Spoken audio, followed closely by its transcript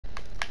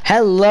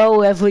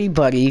Hello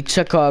everybody,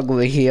 Chicago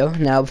here.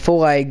 Now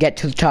before I get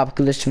to the topic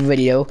of this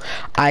video,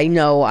 I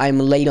know I'm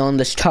late on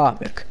this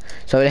topic.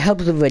 So to help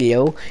the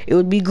video, it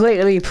would be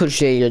greatly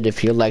appreciated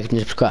if you like and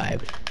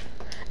subscribe.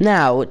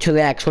 Now to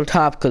the actual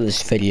topic of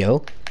this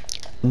video,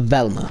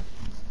 Velma.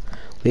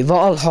 We've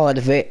all heard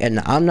of it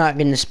and I'm not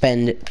going to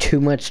spend too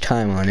much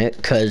time on it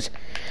because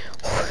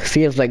it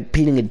feels like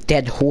beating a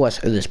dead horse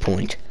at this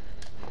point.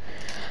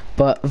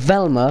 But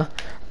Velma,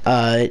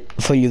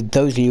 for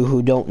those of you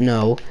who don't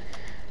know,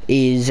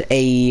 is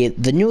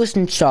the newest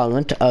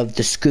installment of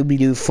the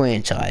Scooby-Doo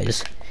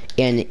franchise,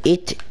 and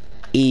it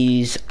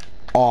is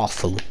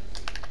awful.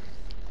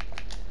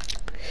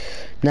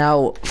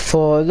 Now,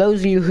 for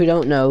those of you who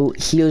don't know,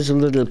 here's a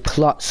little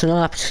plot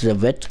synopsis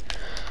of it.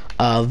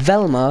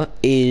 Velma,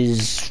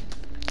 who's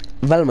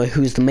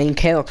the main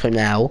character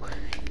now,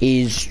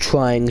 is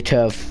trying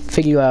to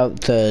figure out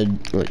the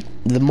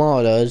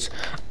murders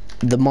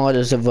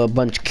of a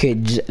bunch of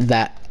kids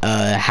that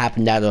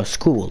happened at our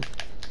school.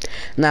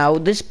 Now,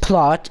 this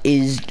plot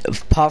is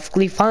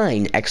perfectly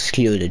fine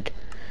executed,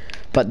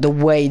 but the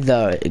way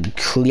the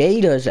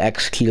creators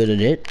executed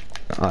it,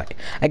 I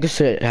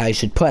guess I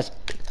should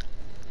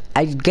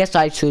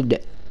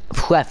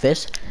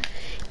preface,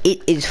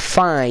 it is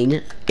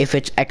fine if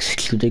it's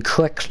executed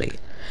correctly,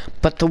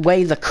 but the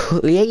way the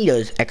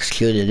creators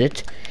executed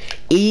it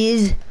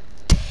is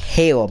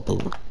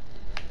terrible.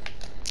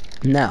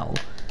 Now,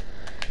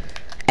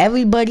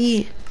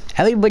 everybody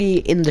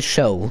in the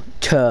show,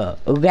 to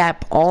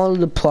wrap all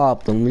the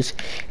problems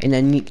in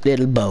a neat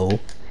little bow,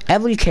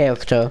 every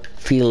character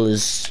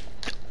feels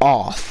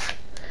off.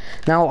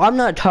 Now, I'm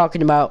not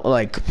talking about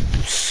like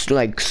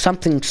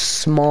something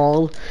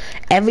small.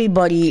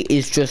 Everybody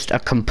is just a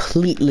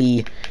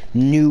completely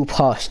new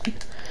person.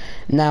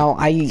 Now,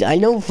 I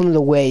know from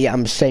the way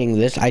I'm saying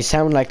this, I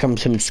sound like I'm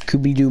some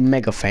Scooby-Doo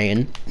mega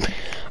fan,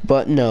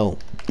 but no,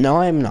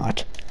 I'm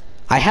not.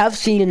 I have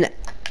seen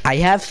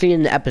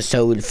an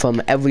episode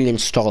from every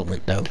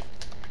installment though.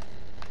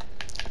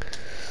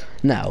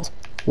 Now,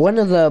 one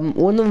of the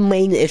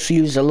main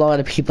issues a lot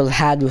of people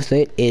had with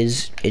it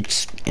is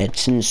it's an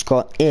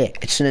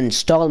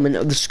installment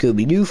of the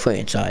Scooby-Doo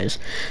franchise.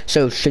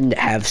 So shouldn't it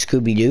have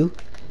Scooby-Doo?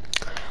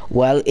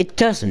 Well, it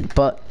doesn't,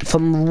 but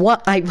from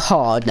what I've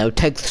heard, now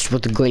take this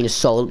with a grain of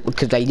salt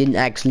because I didn't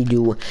actually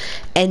do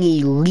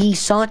any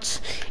research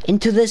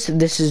into this.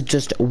 This is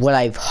just what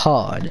I've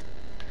heard.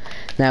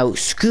 Now,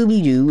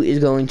 Scooby-Doo is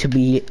going to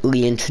be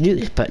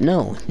reintroduced, but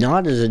no,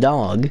 not as a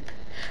dog,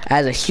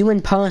 as a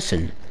human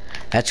person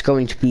that's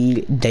going to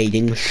be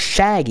dating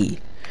Shaggy,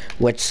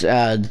 which,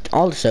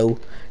 also,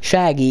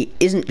 Shaggy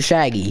isn't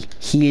Shaggy,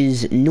 he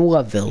is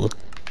Norville,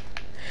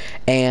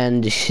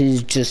 and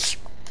he's just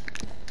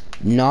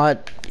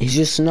not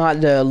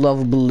the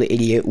lovable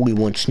idiot we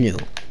once knew.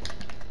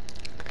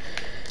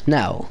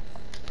 Now,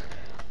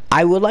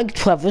 I would like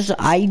to preface,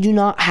 I do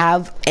not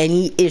have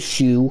any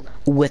issue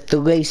with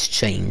the race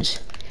change.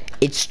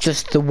 It's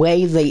just the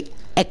way they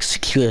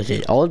executed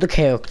it. All the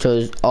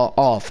characters are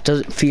off.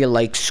 Doesn't feel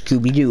like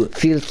Scooby-Doo. It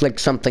feels like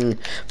something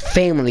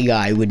Family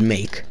Guy would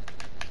make.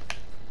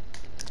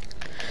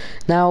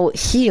 Now,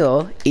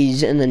 here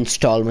is an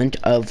installment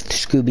of the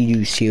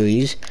Scooby-Doo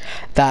series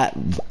that,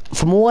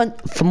 from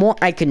what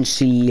I can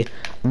see,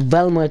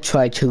 Velma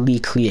tried to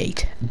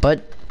recreate,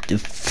 but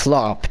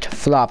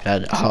flopped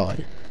at it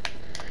hard.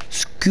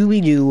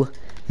 Scooby-Doo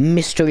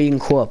Mystery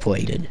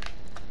Incorporated.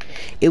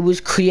 It was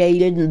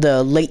created in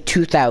the late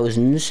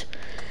 2000s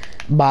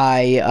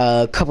by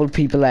a couple of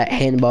people at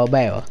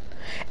Hanna-Barbera,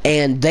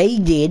 and they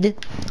did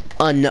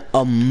an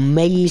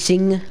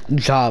amazing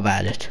job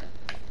at it.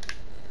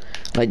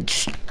 Like,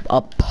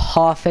 a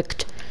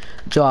perfect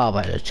job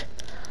at it.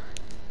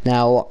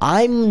 Now,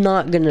 I'm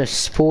not gonna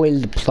spoil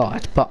the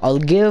plot, but I'll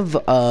give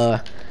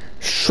a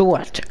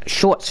short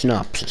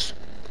synopsis.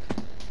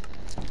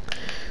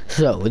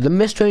 So, the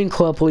Mystery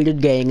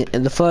Incorporated gang,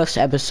 in the first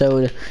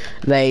episode,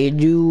 they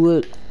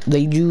do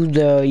the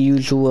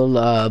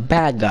usual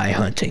bad guy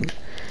hunting.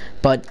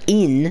 But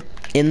in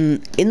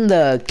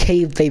the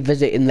cave they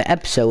visit in the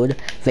episode,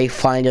 they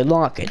find a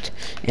locket.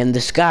 And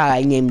this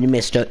guy named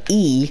Mr.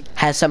 E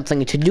has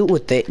something to do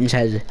with it and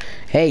says,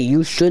 hey,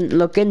 you shouldn't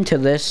look into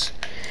this.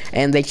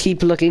 And they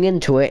keep looking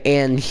into it,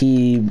 and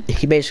he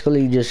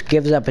basically just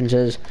gives up and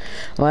says,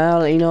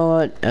 well, you know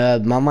what, I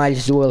might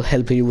as well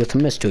help you with the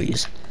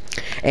mysteries.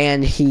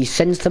 And he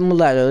sends them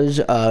letters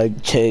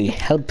to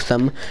help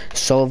them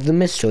solve the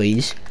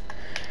mysteries,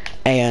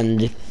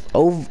 and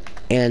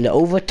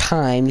over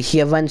time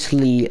he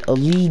eventually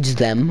leads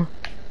them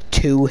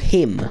to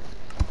him.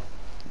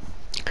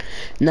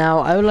 Now,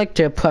 I would like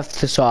to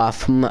preface this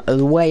off from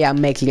the way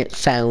I'm making it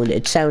sound.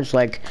 It sounds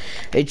like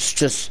it's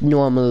just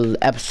normal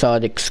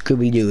episodic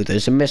Scooby-Doo.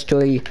 There's a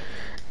mystery,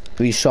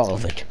 we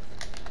solve it.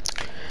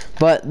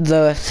 But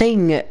the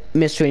thing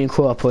Mystery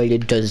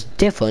Incorporated does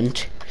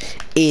different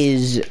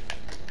is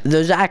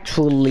there's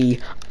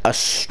actually a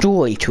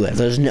story to it.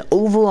 There's an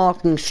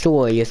overarching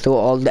story through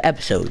all the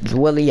episodes.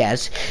 Well,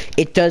 yes,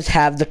 it does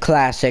have the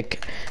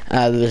classic,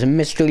 there's a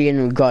mystery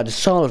and we gotta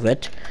solve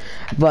it,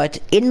 but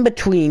in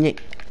between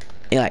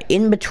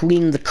in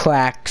between the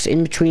cracks,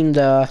 in between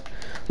the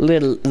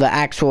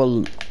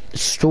actual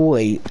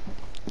story,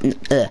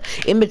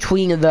 in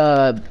between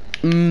the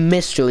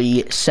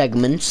mystery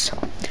segments,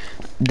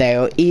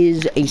 there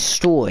is a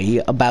story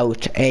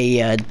about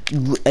a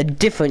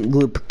different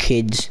group of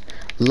kids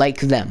like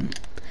them.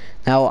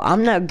 Now,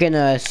 I'm not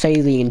gonna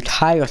say the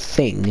entire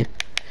thing,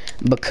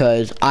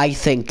 because I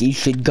think you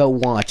should go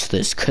watch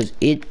this, because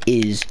it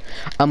is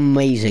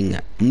amazing.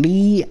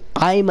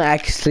 I'm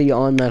actually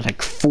on the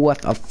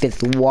 4th or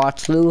 5th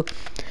watch through.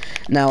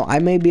 Now, I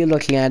may be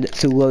looking at it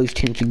through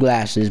rose-tinted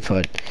glasses,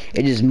 but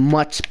it is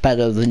much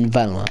better than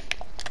Velma.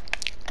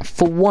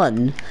 For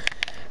one,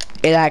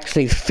 it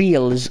actually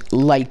feels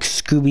like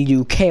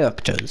Scooby-Doo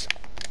characters.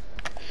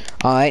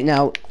 Alright,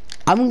 now,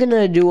 I'm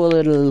gonna do a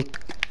little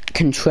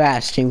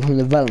contrasting from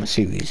the Velma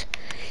series.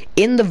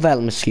 In the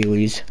Velma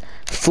series,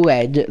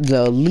 Fred,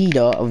 the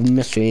leader of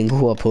Mystery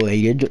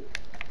Incorporated,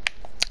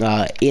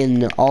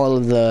 in all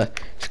of the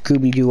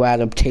Scooby-Doo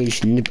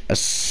adaptations,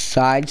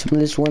 aside from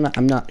this one,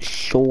 I'm not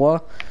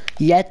sure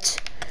yet.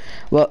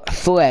 Well,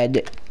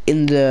 Fred,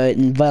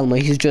 in Velma,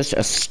 he's just a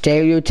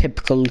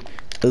stereotypical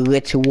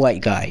little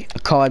white guy, a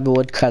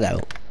cardboard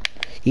cutout.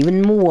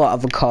 Even more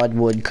of a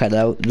cardboard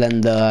cutout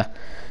than the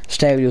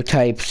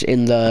stereotypes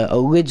in the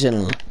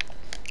original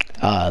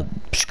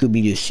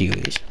Scooby-Doo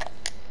series.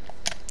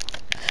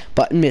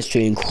 But in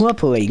Mystery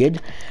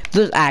Incorporated,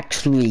 there's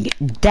actually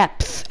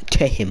depth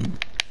to him.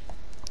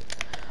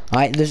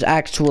 Alright, there's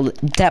actual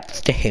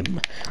depth to him.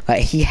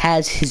 He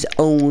has his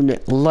own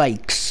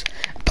likes,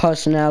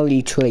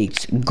 personality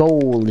traits,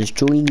 goals,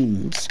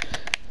 dreams.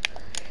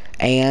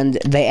 And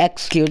they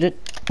execute it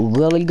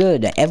really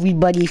good.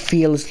 Everybody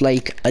feels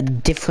like a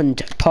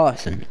different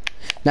person.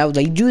 Now,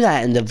 they do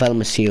that in the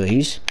Velma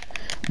series,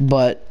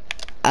 but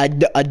a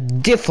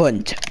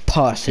different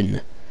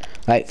person.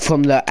 Right,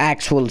 from the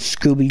actual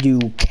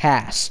Scooby-Doo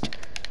cast.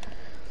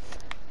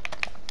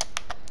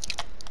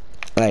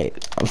 Right,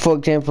 for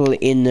example,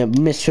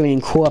 in Mystery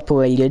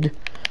Incorporated,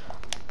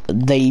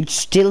 they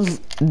still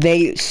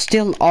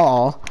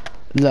are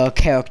the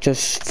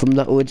characters from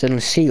the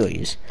original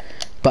series,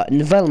 but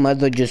in Velma,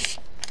 they're just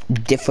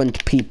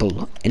different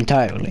people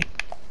entirely.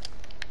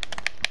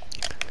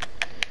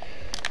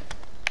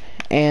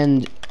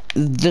 And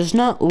there's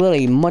not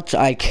really much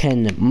I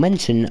can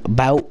mention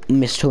about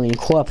Mystery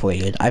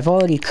Incorporated. I've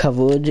already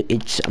covered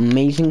its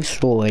amazing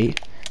story,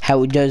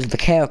 how it does the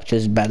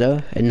characters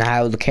better, and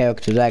how the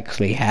characters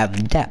actually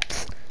have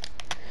depth.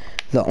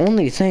 The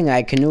only thing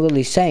I can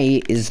really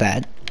say is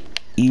that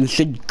you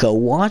should go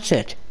watch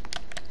it.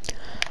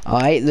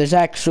 Alright, there's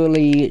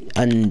actually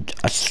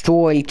a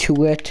story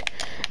to it.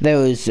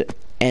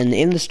 And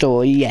in the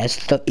story,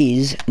 yes, there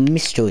is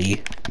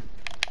mystery.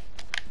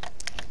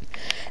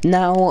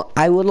 Now,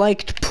 I would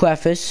like to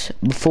preface,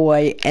 before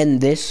I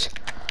end this,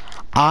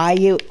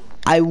 I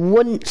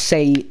wouldn't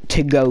say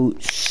to go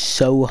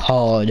so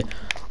hard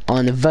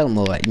on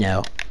Velma right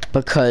now,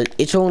 because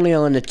it's only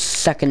on its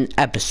 2nd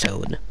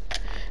episode.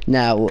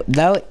 Now,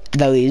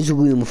 there is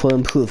room for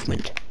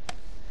improvement.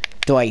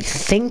 Do I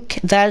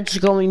think that's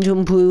going to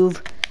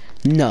improve?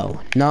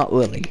 No, not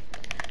really.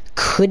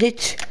 Could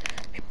it?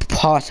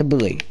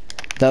 Possibly.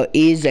 There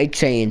is a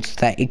chance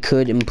that it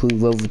could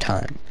improve over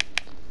time.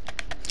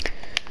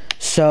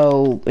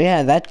 So,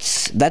 yeah,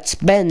 this has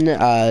been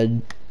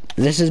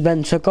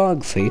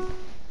Psychography.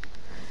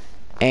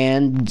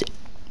 And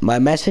my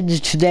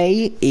message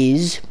today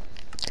is,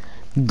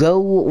 go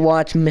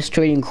watch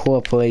Mystery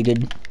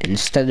Incorporated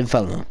instead of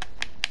Velma.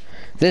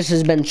 This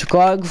has been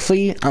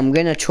Psychography. I'm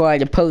gonna try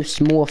to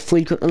post more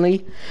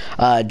frequently.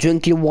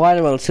 Drink your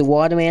water, or else the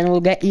waterman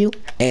will get you.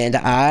 And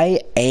I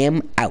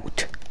am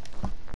out.